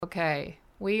Okay,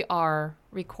 we are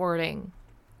recording.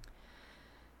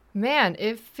 Man,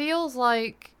 it feels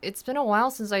like it's been a while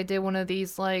since I did one of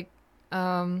these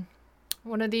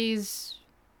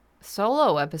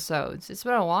solo episodes. It's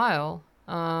been a while.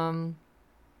 Yeah,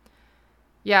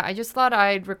 I just thought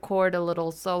I'd record a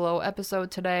little solo episode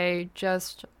today,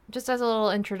 just as a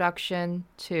little introduction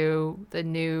to the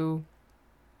new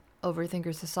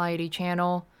Overthinker Society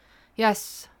channel.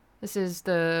 Yes, this is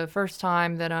the first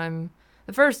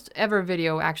ever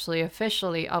video actually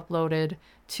officially uploaded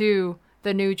to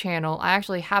the new channel. I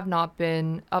actually have not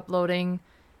been uploading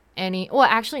well,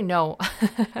 actually, no.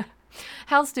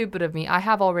 How stupid of me. I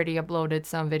have already uploaded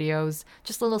some videos,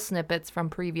 just little snippets from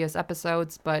previous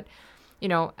episodes, but,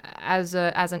 as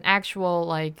an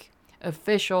actual,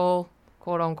 official,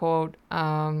 quote unquote,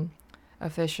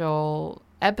 official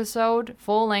episode,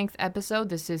 full-length episode,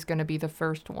 this is going to be the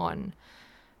first one.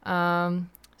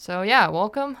 So yeah,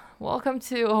 welcome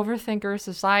to Overthinker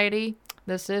Society.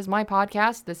 This is my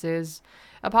podcast. This is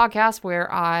a podcast where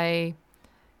I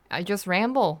just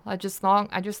ramble. I just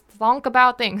thonk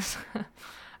about things.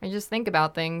 I just think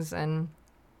about things and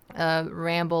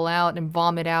ramble out and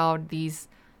vomit out these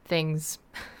things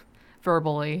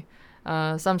verbally.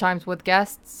 Sometimes with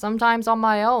guests, sometimes on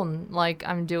my own, like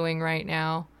I'm doing right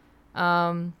now.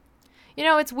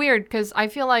 It's weird because I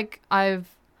feel like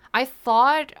I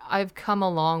thought I've come a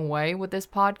long way with this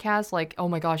podcast. Like, oh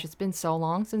my gosh, it's been so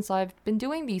long since I've been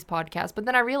doing these podcasts. But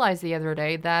then I realized the other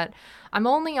day that I'm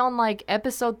only on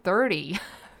episode 30.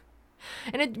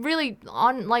 And it really,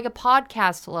 on a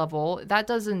podcast level, that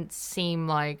doesn't seem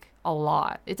like a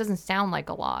lot. It doesn't sound like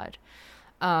a lot.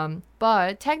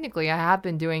 But technically, I have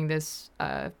been doing this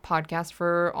podcast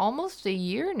for almost a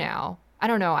year now. I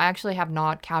don't know. I actually have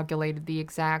not calculated the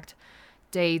exact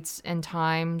dates and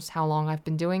times, how long I've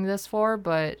been doing this for,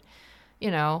 but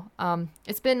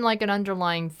it's been an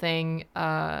underlying thing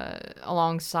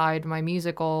alongside my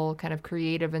musical kind of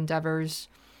creative endeavors.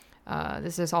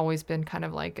 This has always been kind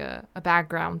of like a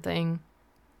background thing.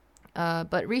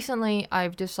 But recently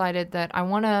I've decided that I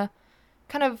want to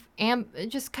kind of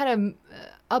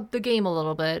up the game a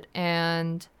little bit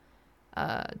and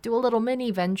do a little mini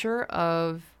venture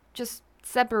of just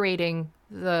separating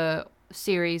the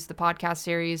podcast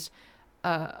series,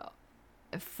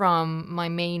 from my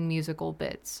main musical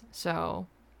bits. So,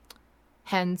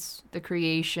 hence the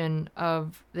creation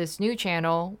of this new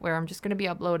channel where I'm just going to be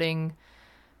uploading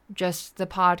just the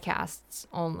podcasts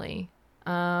only.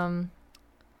 Yeah,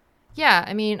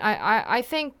 I mean, I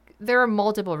think there are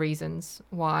multiple reasons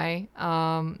why.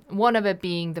 One of it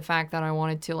being the fact that I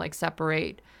wanted to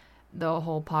separate the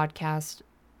whole podcast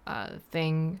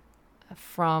thing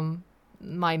from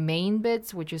my main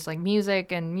bits, which is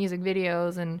music and music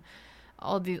videos and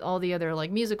all the other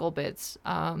musical bits.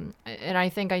 And I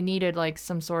think I needed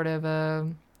some sort of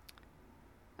a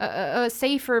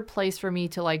safer place for me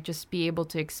to just be able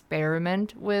to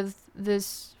experiment with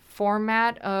this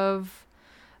format of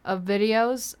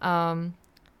videos. And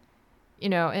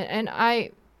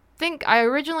I think I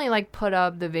originally put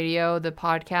up the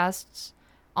podcasts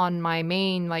on my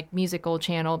main musical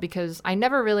channel because I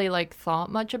never really thought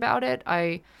much about it.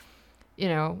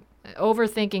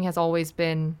 Overthinking has always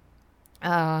been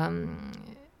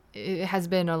it has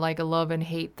been a love and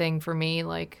hate thing for me.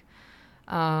 No,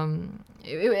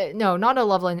 not a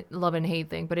love and hate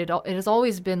thing, but it has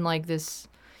always been this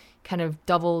kind of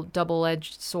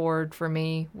double-edged sword for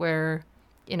me, where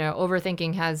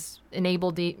overthinking has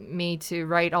enabled me to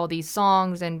write all these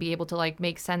songs and be able to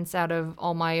make sense out of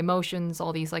all my emotions,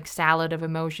 all these salad of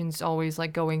emotions always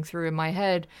going through in my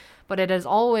head. But it has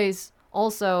always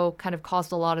also kind of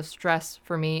caused a lot of stress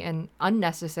for me, and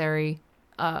unnecessary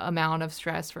amount of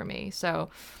stress for me. So,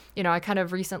 I kind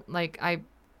of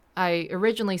I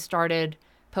originally started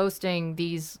posting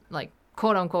these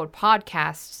quote unquote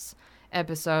podcasts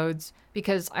episodes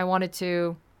because I wanted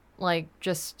to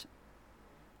just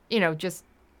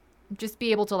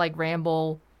be able to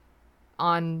ramble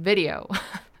on video.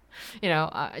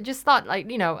 I just thought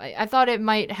I thought it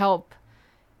might help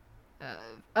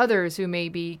others who may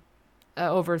be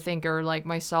overthinker like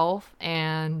myself,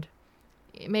 and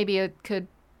maybe it could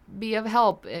be of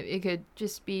help. It could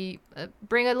just be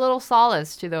bring a little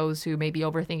solace to those who may be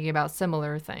overthinking about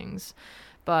similar things.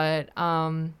 But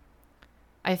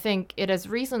I think it has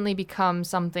recently become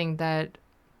something that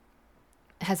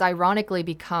has ironically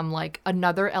become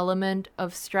another element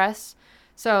of stress.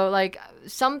 So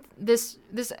this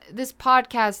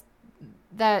podcast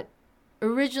that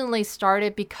originally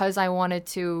started because I wanted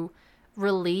to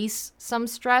release some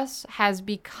stress has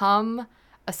become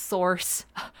a source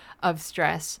of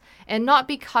stress. And not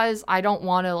because I don't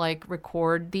want to like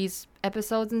record these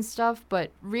episodes and stuff,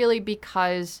 but really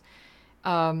because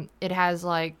it has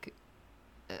like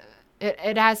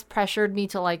it has pressured me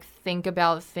to like think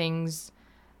about things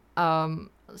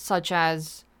such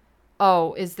as,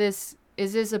 oh, is this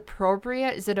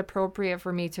appropriate? Is it appropriate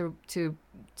for me to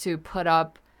put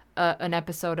up an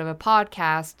episode of a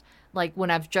podcast like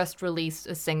when I've just released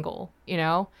a single, you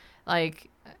know? Like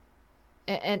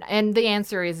and the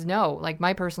answer is no. Like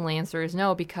my personal answer is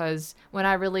no, because when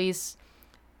I release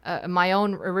my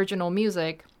own original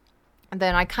music,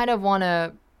 then I kind of want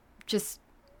to just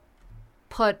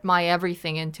put my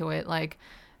everything into it. Like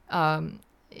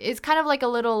it's kind of like a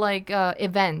little like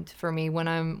event for me when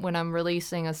I'm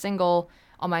releasing a single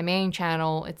on my main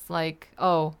channel. It's like,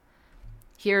 oh,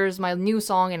 here's my new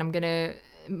song, and I'm gonna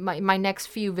my next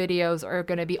few videos are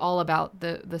gonna be all about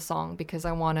the song, because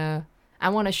I wanna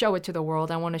show it to the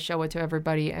world. I want to show it to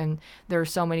everybody, and there are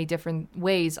so many different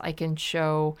ways I can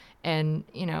show and,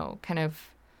 you know, kind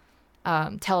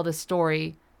of tell the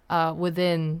story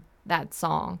within that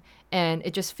song. And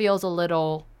it just feels a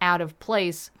little out of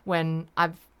place when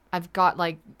I've got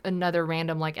like another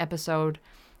random like episode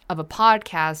of a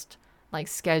podcast like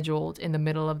scheduled in the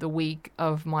middle of the week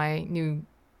of my new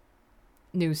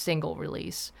single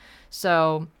release.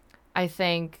 So I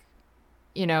think,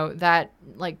 you know, that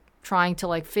like trying to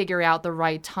like figure out the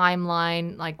right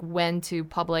timeline, like when to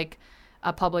publicly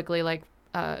like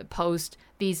post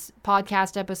these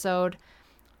podcast episode,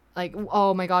 like,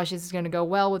 oh my gosh, this is going to go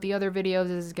well with the other videos.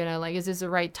 This is going to like, is this the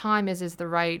right time? Is this the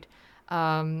right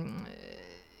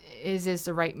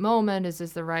moment? Is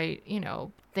this the right, you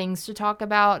know, things to talk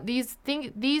about? These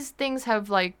things have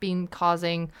like been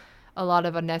causing a lot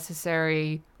of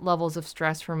unnecessary levels of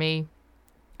stress for me.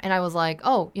 And I was like,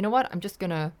 oh, you know what? I'm just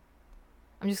gonna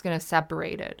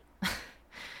separate it.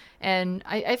 And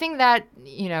I think that,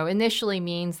 you know, initially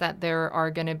means that there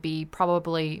are going to be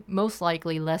probably most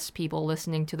likely less people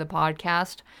listening to the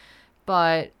podcast.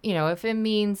 But, you know, if it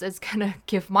means it's going to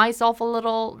give myself a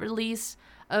little release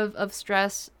of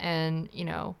stress and, you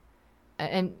know,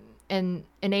 and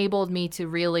enabled me to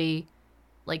really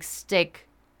like stick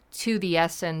to the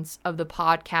essence of the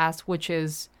podcast, which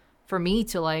is for me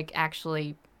to like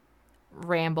actually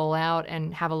ramble out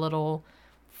and have a little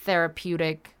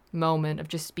therapeutic moment of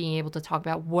just being able to talk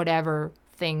about whatever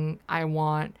thing I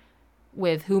want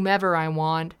with whomever I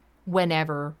want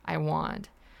whenever I want.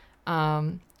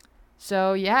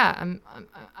 So yeah,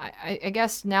 I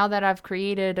guess now that I've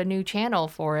created a new channel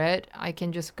for it, I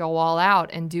can just go all out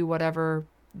and do whatever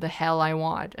the hell I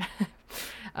want.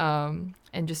 And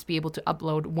just be able to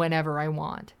upload whenever I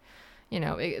want. You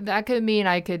know, that could mean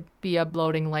I could be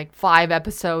uploading like 5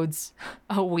 episodes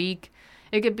a week.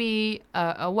 It could be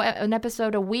an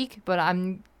episode a week, but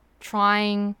I'm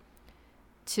trying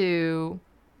to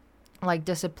like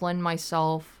discipline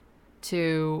myself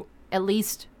to at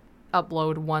least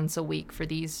upload once a week for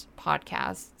these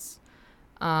podcasts.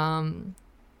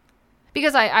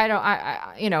 Because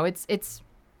I you know, it's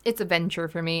a venture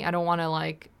for me. I don't want to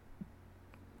like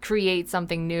create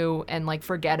something new and like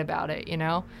forget about it, you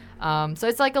know? So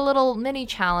it's like a little mini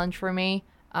challenge for me.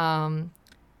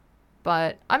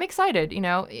 But I'm excited, you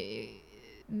know.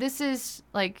 This is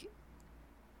like,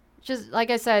 just like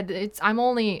I said, I'm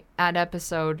only at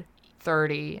episode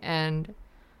 30, and,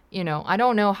 you know, I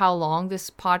don't know how long this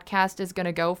podcast is going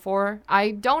to go for. I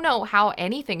don't know how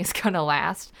anything is going to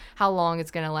last, how long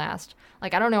it's going to last.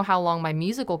 Like, I don't know how long my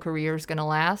musical career is going to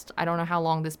last. I don't know how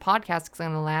long this podcast is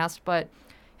going to last, but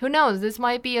who knows? This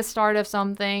might be a start of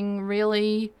something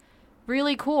really,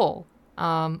 really cool.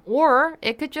 Or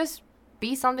it could just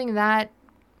be something that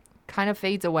kind of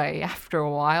fades away after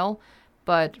a while.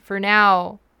 But for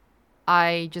now,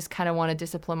 I just kind of want to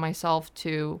discipline myself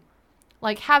to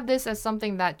like have this as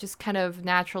something that just kind of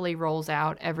naturally rolls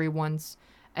out every once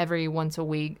a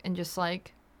week, and just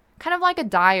like kind of like a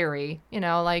diary, you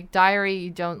know, like diary. You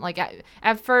don't like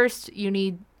at first you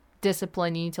need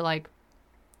discipline. You need to like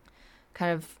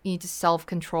you need to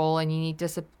self-control, and you need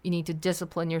to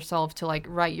discipline yourself to like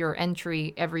write your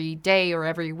entry every day or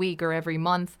every week or every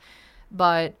month.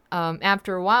 But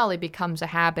after a while it becomes a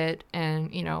habit,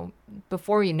 and, you know,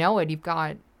 before you know it, you've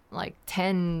got like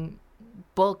 10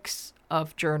 books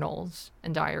of journals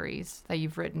and diaries that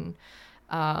you've written.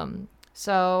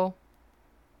 So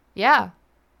yeah,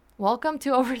 welcome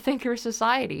to Overthinker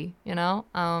Society, you know.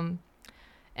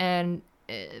 And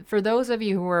for those of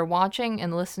you who are watching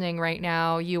and listening right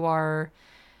now, you are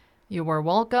You are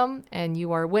welcome, and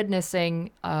you are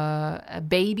witnessing a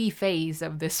baby phase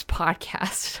of this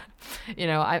podcast.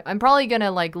 I'm probably gonna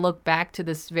like look back to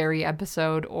this very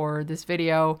episode or this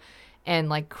video and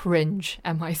like cringe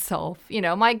at myself.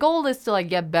 My goal is to like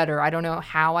get better. I don't know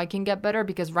how I can get better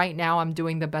because right now I'm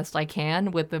doing the best I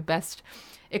can with the best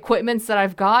equipments that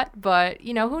I've got. But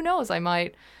who knows? I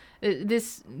might.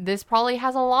 This probably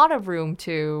has a lot of room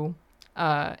to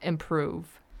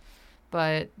improve.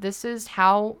 But this is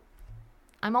how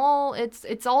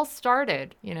it's all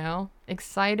started,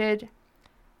 excited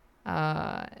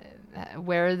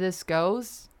where this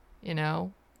goes,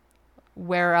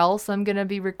 where else I'm going to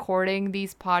be recording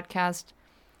these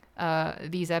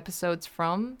these episodes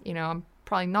from. I'm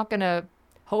probably not going to,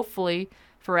 hopefully,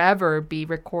 forever be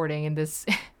recording in this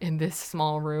in this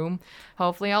small room.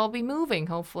 Hopefully I'll be moving.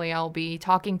 Hopefully I'll be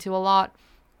talking to a lot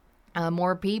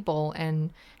more people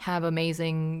and have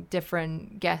amazing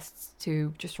different guests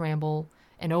to just ramble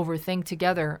and overthink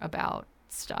together about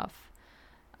stuff.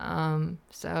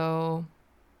 So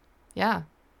yeah,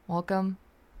 welcome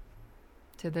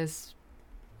to this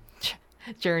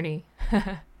journey.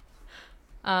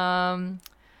 Okay.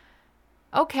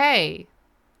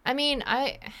 I mean,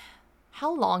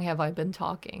 how long have I been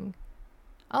talking?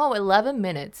 Oh, 11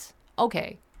 minutes.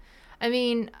 Okay. I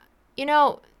mean,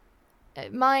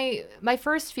 my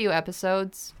first few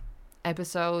episodes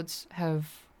have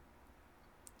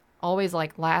always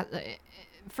like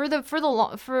for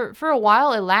a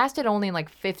while it lasted only like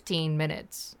 15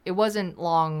 minutes. It wasn't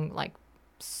long, like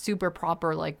super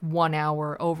proper like 1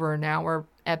 hour, over an hour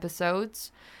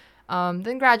episodes.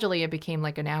 Then gradually it became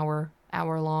like an hour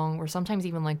long, or sometimes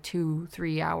even like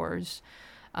 2-3 hours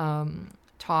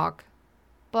talk.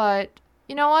 But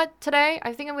you know what, today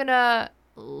I think I'm gonna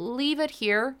leave it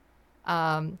here.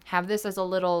 Have this as a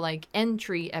little like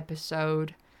entry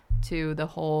episode to the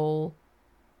whole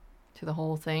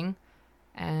thing.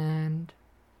 And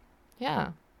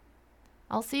yeah,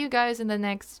 I'll see you guys in the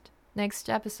next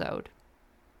episode.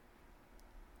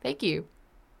 Thank you.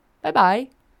 Bye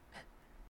bye.